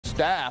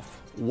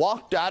staff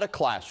walked out of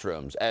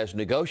classrooms as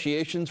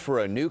negotiations for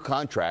a new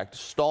contract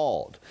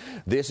stalled.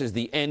 This is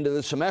the end of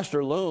the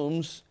semester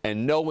looms,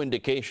 and no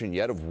indication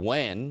yet of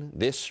when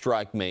this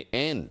strike may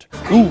end.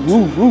 Ooh,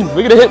 ooh, ooh.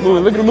 Look at the hip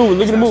moving. Look at the moving.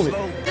 Look at the moving.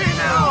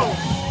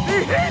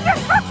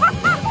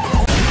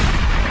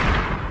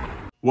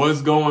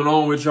 What's going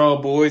on with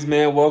y'all boys,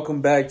 man?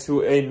 Welcome back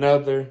to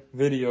another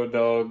video,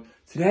 dog.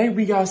 Today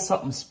we got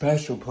something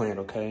special planned,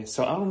 okay?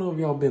 So I don't know if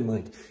y'all been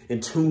like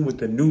in tune with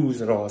the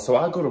news at all. So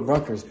I go to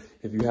Rutgers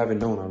if you haven't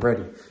known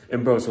already.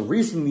 And bro, so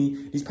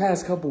recently, these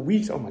past couple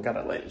weeks, oh my God,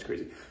 that light is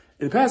crazy.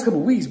 In the past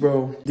couple weeks,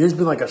 bro, there's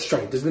been like a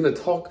strike. There's been a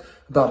talk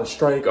about a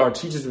strike. Our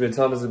teachers have been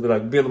telling us to be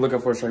like, be on the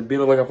lookout for a strike, be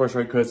on the lookout for a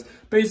strike. Because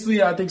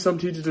basically, I think some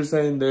teachers are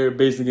saying they're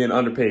basically getting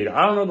underpaid.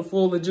 I don't know the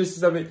full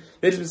logistics of it.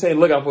 They just been saying,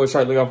 look out for a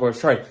strike, look out for a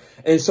strike.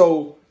 And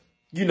so,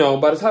 you know,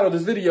 by the title of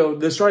this video,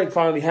 the strike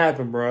finally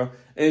happened, bro.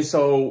 And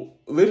so,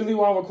 literally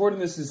while I'm recording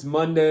this is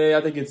Monday,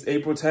 I think it's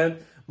April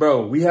 10th.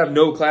 Bro, we have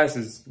no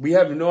classes. We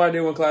have no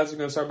idea when classes are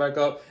going to start back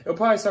up. It'll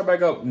probably start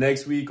back up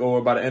next week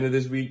or by the end of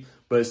this week.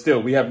 But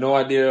still, we have no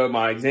idea.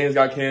 My exams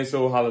got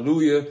canceled.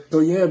 Hallelujah. So,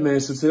 yeah, man.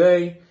 So,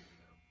 today,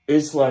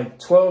 it's like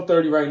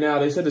 12:30 right now.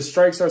 They said the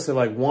strike starts at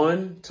like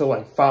 1 to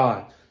like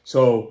 5.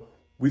 So,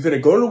 we're going to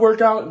go to the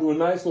workout, do a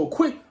nice little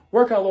quick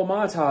workout, little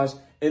montage.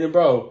 And then,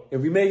 bro,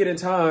 if we make it in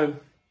time,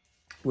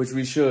 which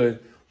we should,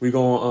 we're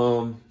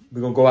gonna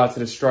go out to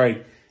the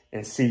strike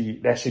and see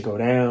that shit go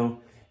down.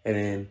 And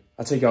then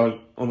I'll take y'all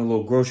on a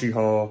little grocery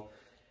haul.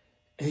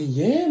 And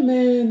yeah,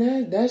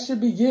 man, that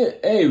should be it.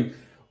 Hey,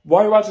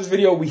 while you watch this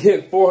video, we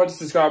hit 400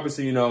 subscribers.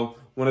 So, you know,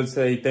 wanted to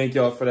say thank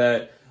y'all for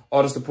that.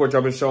 All the support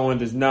y'all been showing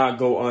does not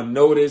go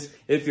unnoticed.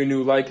 If you're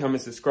new, like,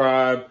 comment,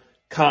 subscribe,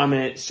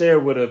 comment, share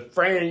with a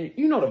friend.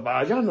 You know the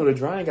vibes. Y'all know the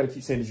drill. I ain't got to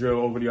keep saying the drill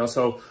over to y'all.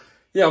 So,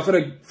 yeah, I'm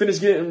finna finish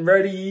getting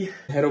ready.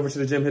 Head over to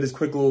the gym, hit this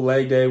quick little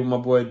leg day with my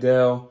boy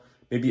Dell.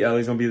 Maybe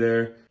Ellie's gonna be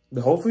there.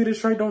 Hopefully this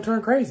strike don't turn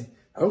crazy.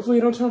 Hopefully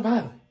it don't turn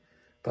violent.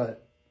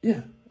 But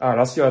yeah, all right,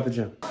 I'll see you at the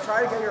gym.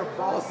 Try to get your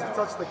balls to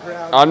touch the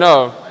ground. I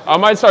know. I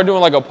might start doing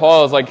like a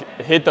pause, like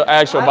hit the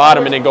actual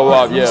bottom and then go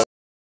up. Yeah.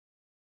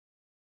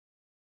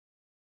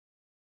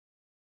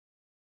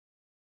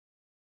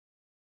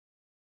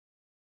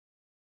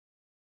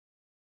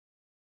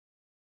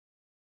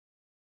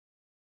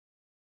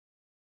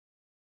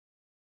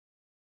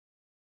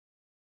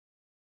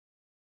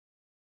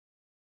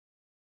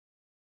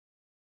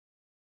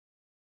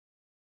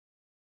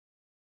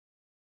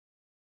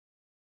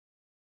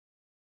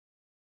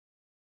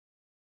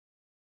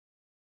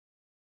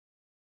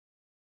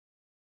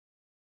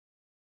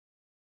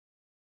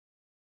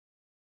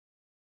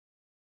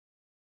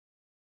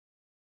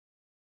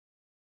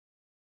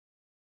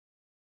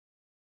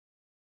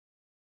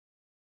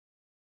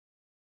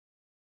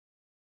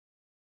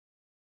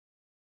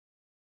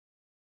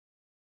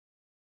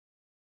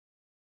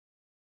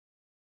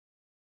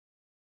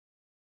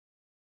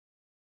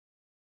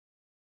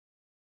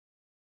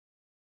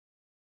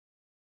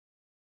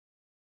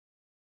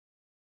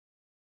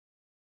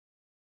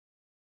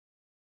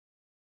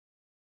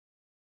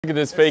 Look at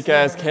this fake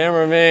ass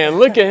cameraman.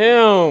 Look at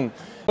him.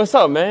 What's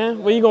up,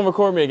 man? When you gonna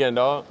record me again,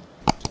 dog?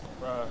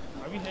 Bro,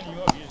 I be hitting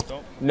you up, you just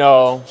don't.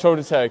 No, show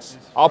the text.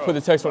 I'll put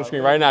the text on the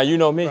screen right now. You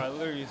know me. Bro, I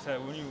literally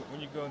said when you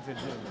go into the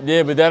gym.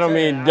 Yeah, but that don't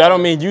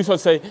mean you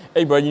supposed to say,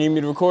 hey, bro, you need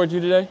me to record you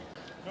today? You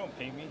don't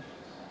pay me.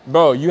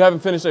 Bro, you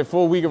haven't finished a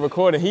full week of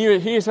recording.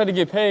 He tried to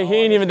get paid. He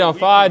ain't even done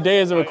 5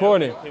 days of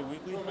recording. Pay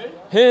weekly?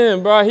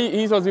 Him, bro,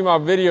 he's supposed to be my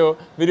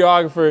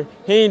videographer.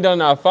 He ain't done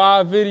not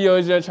 5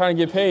 videos yet trying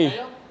to get paid.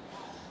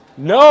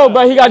 No,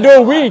 bro, he got to do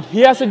a week.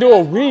 He has to do a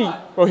week.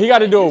 Bro, he got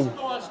to do a week.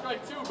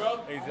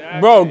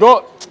 Exactly.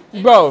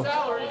 Bro,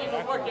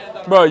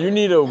 bro, you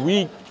need a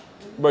week.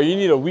 Bro, you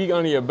need a week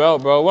under your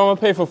belt, bro. What, I'm going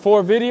to pay for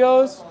 4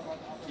 videos?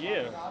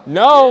 Yeah.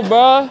 No,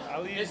 bro.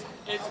 At least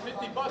It's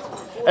 50 bucks for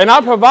 4. And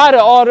I provided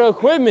all the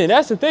equipment.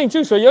 That's the thing,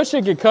 too. So your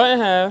shit get cut in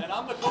half.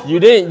 You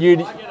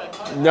didn't.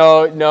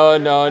 No.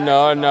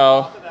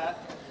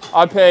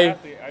 I pay.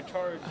 exactly. I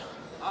charge.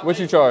 What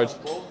you charge?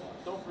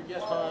 Don't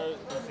forget.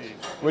 Let's see.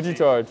 What you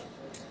charge?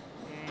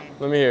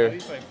 Let me At hear.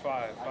 least like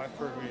 5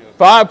 per video.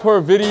 5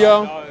 per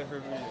video? $5 per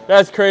video.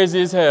 That's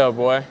crazy as hell,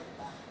 boy.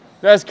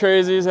 That's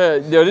crazy as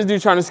hell. Yo, this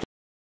dude trying to.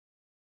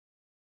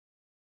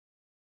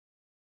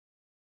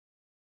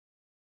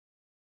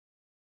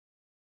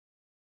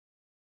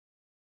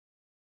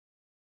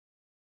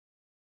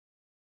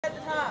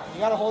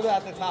 You gotta hold it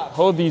at the top.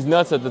 Hold these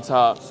nuts at the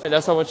top.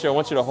 That's how I want you. I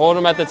want you to hold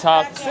them at the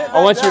top.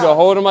 I want you to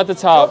hold them at the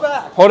top.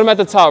 Hold them at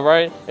the top,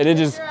 right? And then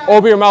just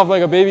open your mouth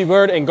like a baby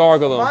bird and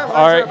gargle them. My legs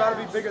All are right? about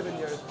to be bigger than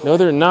yours. No,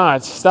 they're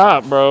not.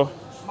 Stop, bro.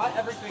 My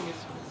everything is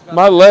about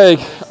My leg.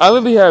 I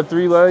literally have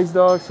 3 legs,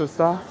 dog. So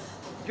stop.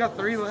 You got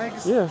 3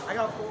 legs? Yeah. I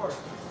got 4.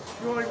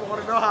 You don't even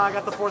want to know how I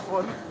got the 4th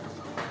one.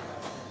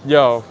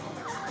 Yo,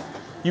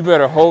 you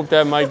better hope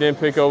that mic didn't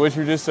pick up what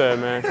you just said,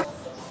 man.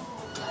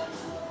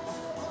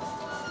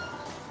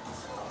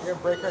 You're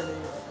gonna break her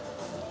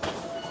knee.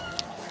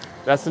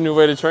 That's the new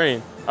way to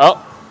train.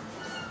 Oh.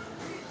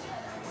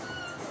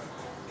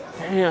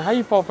 Damn, how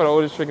you fall for the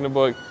oldest trick in the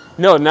book?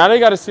 No, now they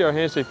gotta see our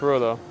handshake for real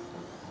though.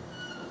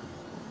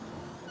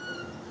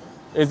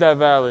 Is that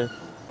valid?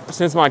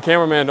 Since my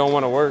cameraman don't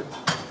want to work.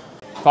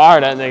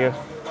 Fire that nigga.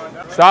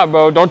 Stop,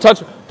 bro. Don't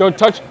touch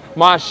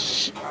my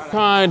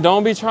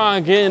Don't be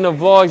trying to get in the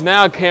vlogs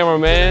now,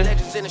 cameraman.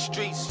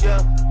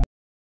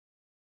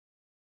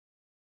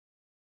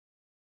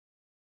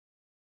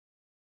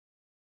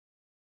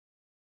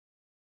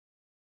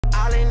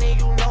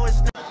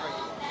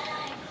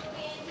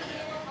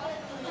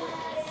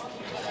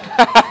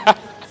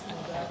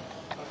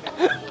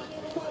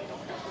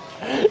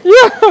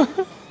 Yeah.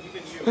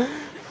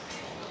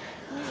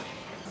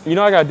 You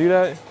know I gotta do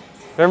that?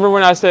 Remember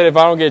when I said if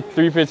I don't get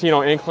 315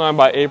 on incline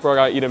by April, I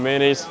gotta eat a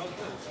mayonnaise?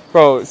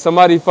 Bro,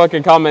 somebody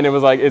fucking commented,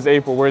 was like, it's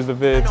April, where's the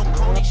vid?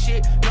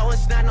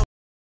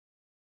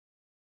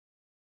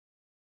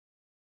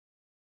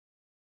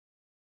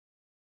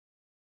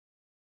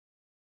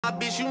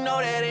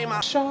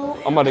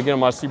 I'm about to get on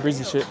my Sea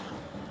Breezy shit.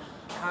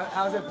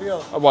 How's it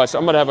feel? I'm about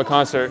to have a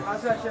concert.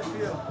 How's that shit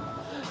feel?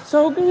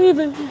 So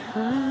grieving.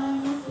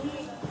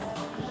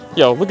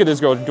 Yo, look at this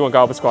girl doing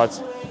goblet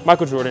squats.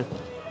 Michael Jordan.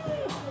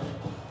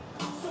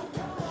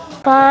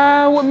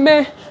 Fire with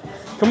me.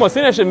 Come on,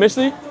 sing that shit,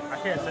 Mishley. I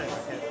can't sing.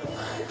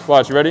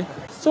 Watch, you ready?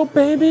 So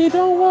baby,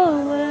 don't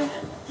worry.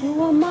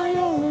 You are my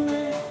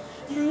only.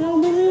 You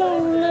don't be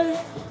lonely.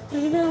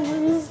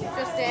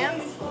 Just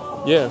dance?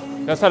 Yeah,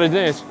 that's how they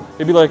dance.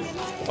 They'd be like,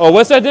 oh,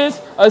 what's that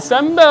dance?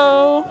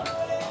 Assemble.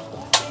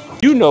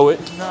 You know it.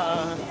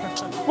 Nah.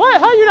 What?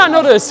 How you not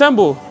know the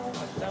assemble?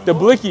 The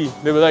blicky.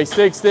 They were like,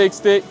 stick, stick,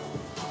 stick.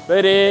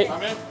 Let it.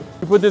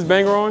 You put this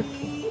banger on?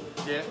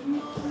 Yeah.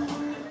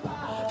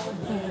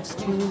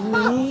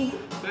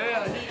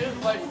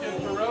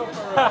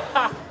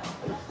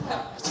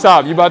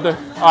 Stop, you about to.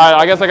 All right,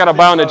 I guess I gotta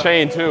buy on the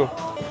chain too.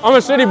 I'm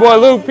a city boy,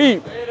 Luke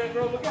Peep.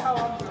 Look at how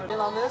I'm doing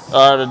on this.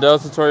 All right, the Dell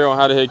tutorial on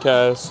how to hit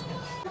calves.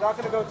 You're not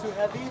gonna go too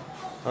heavy.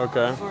 Okay.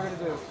 That's what we're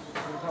gonna do.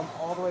 We're gonna come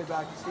all the way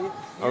back. You see?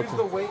 Use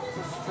the weight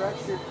to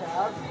stretch your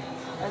calves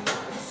and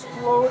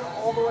explode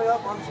all the way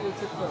up onto your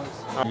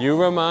tiptoes. You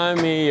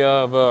remind me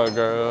of a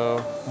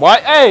girl. Why?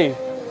 Hey,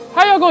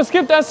 how y'all gonna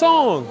skip that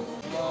song?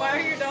 Why are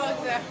your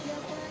dogs out?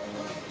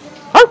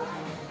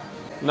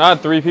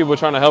 Not 3 people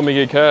trying to help me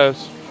get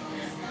calves.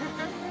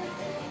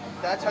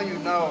 That's how you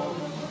know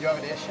you have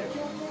an issue.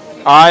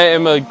 I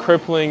am a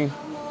crippling,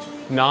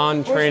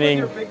 non-training.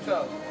 Push with your big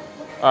toe.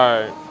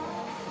 All right.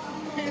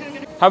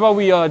 How about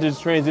we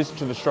just transition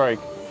to the strike?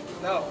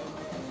 No.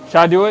 Should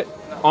I do it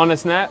on the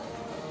snap?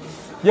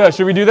 Yeah,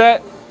 should we do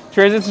that?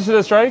 Transition to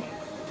the strike?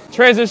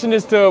 Transition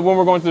this to when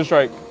we're going to the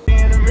strike.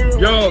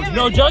 Yo,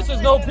 no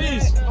justice, no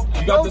peace.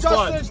 You got the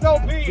squad. Justice, no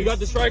peace. You got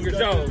the strikers,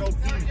 yo.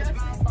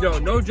 Yo,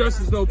 no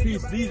justice, no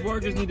peace. These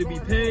workers need to be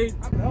paid.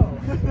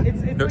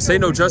 No, say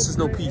no justice,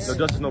 no peace. No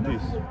justice, no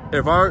peace.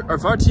 If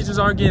our teachers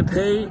aren't getting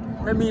paid,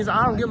 that means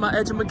I don't get my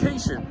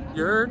education.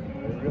 You heard?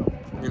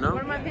 You know?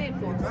 What am I paying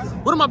for?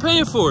 What am I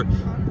paying for?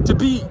 To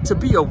be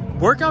a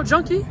workout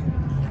junkie?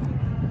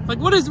 Like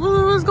what is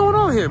going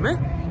on here,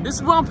 man? This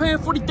is what I'm paying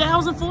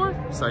 40,000 for?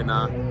 It's like,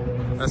 nah,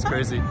 that's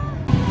crazy.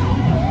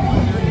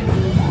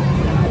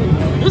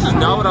 This is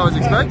not what I was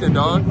expecting,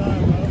 dog.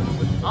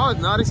 I was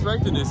not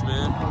expecting this,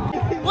 man.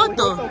 What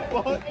the?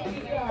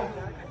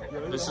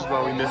 This is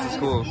why we miss the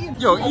school.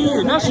 Yo,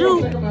 Ian, that's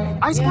you?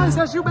 Ice Spice,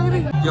 that's you,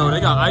 baby? Yo, they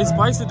got Ice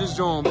Spice at this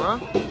joint, bro.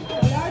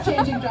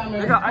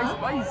 They got Ice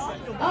Spice.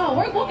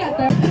 Oh, we'll get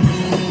there.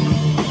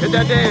 Hit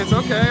that dance,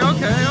 okay.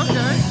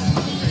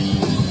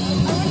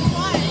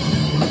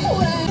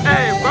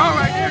 Hey, bro,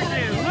 right here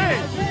getting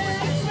lit.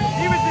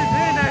 He was just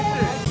hitting that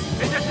shit.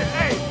 It's just,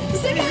 hey,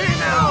 he's hitting that.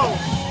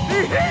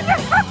 He's hitting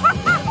that.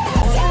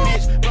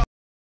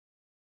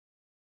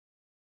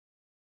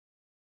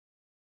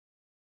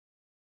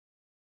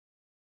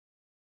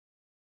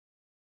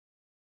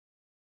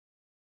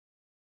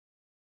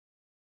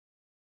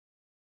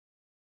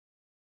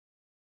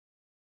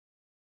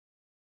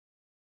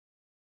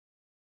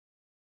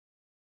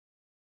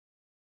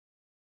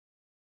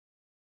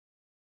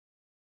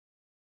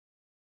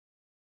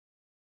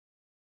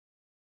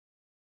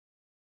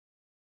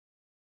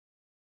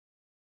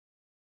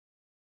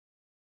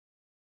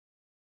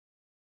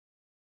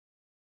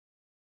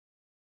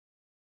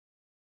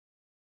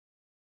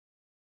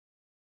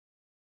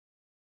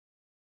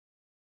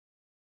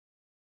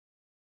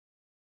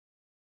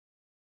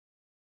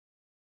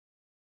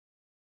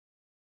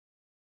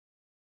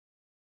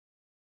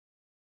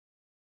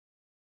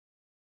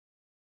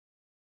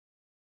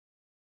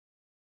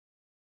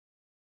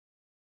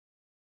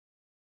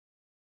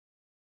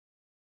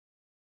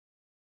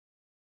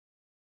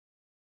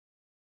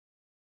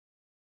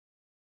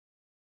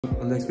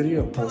 Next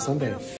video on Sunday.